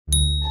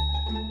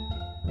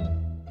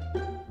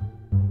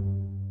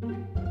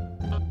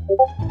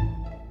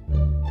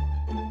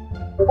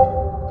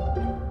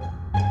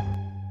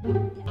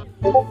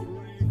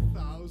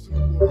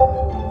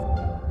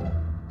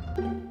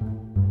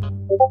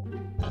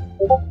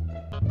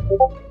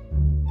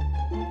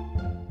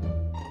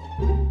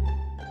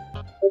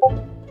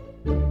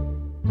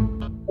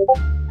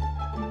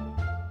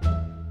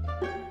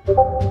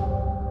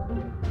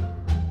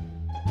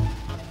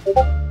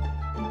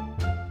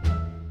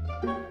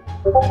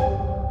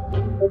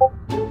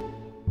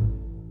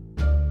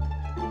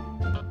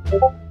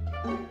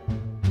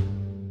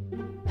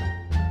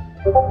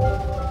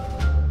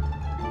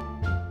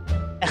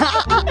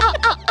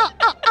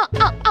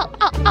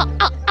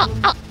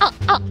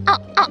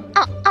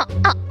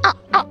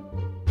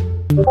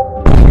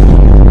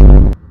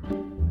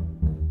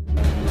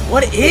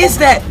What is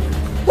that?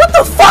 What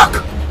the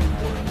fuck?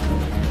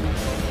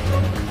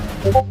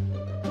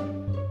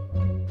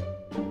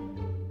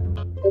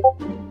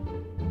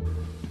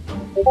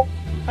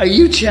 Are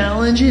you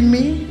challenging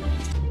me?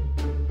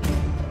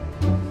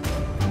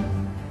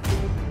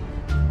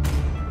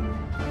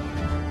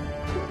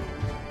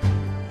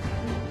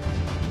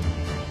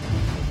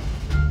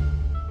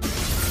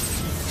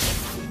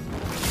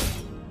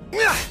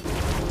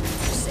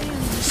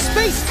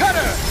 Space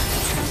Cutter!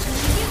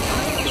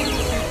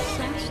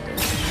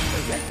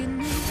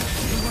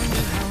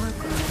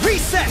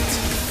 Reset!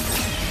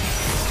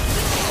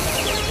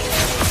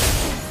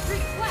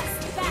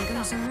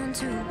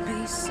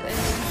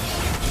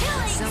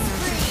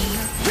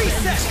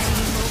 Reset!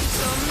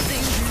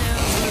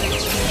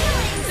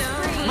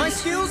 My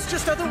skills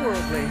just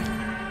otherworldly.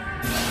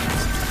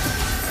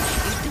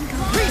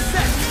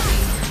 Reset!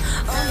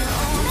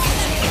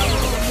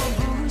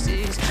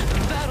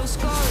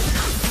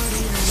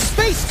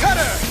 Space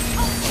Cutter!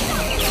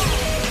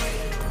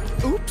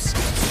 Oops.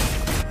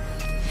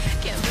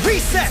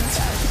 Reset!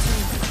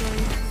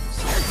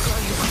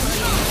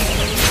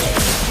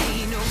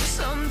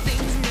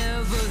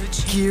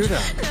 Geared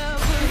up.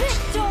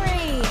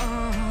 Victory!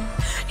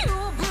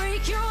 You'll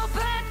break your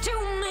back to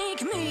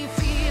make me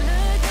feel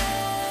again.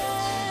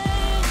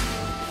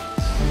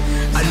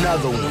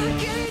 Another one.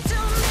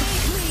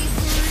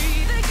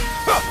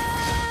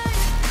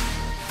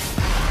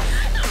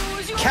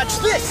 Catch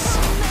this!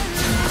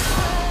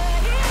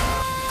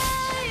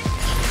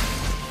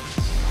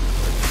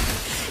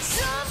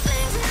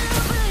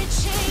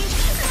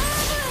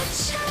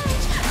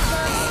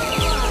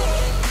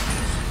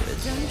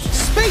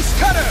 Space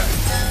Cutter!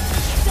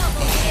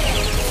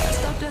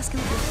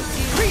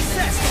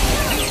 Reset!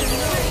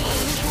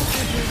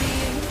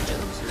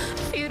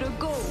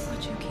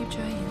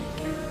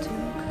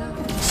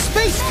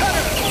 Space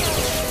Cutter!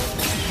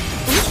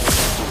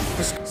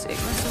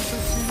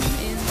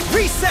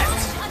 Reset!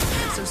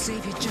 So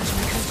save your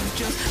judgment because you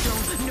just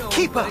don't know.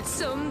 Keep up! But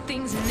some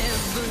things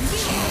never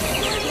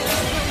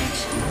change.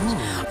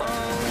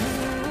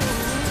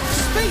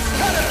 Space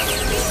Cutter!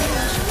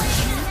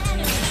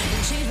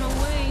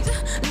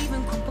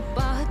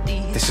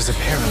 This is a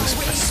perilous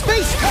place.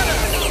 Space Cutter!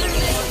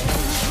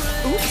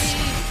 Oops.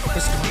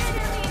 This one.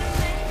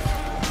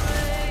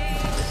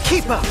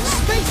 Keep up!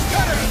 Space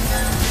Cutter!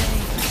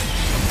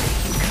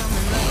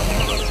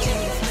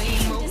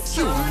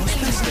 You almost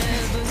missed it.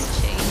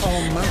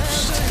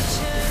 Almost.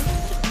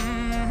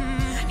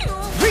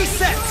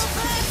 Reset!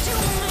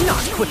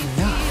 Not quick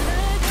enough.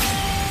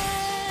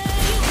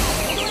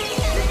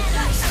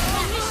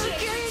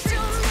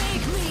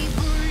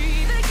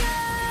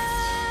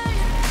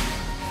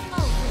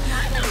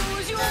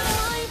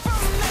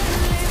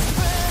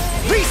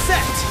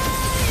 Reset!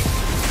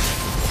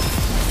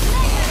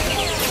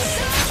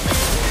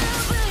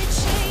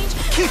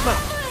 Keep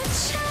up!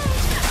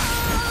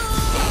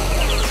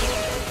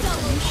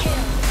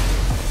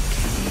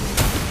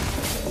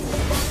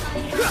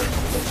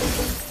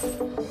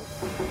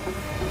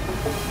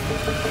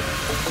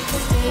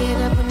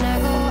 Staying up when I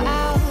go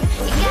out,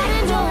 you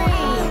gotta know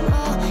I'm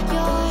all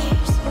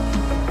yours.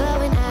 But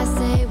when I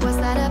say what's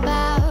that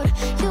about,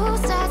 you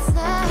start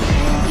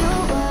slurring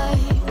your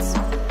words.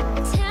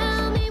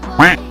 Tell me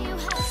what